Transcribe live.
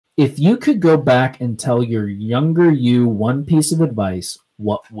If you could go back and tell your younger you one piece of advice,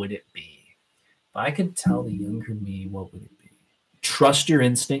 what would it be? If I could tell the younger me, what would it be? Trust your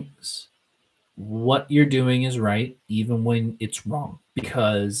instincts. What you're doing is right, even when it's wrong.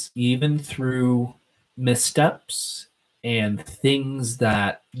 Because even through missteps and things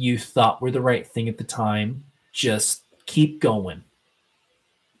that you thought were the right thing at the time, just keep going.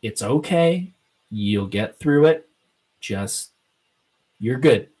 It's okay. You'll get through it. Just, you're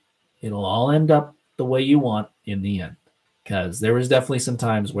good. It'll all end up the way you want in the end. Because there was definitely some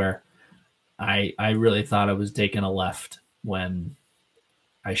times where I really thought I was taking a left when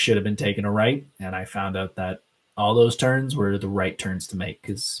I should have been taking a right. And I found out that all those turns were the right turns to make,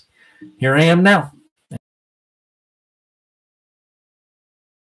 because here I am now.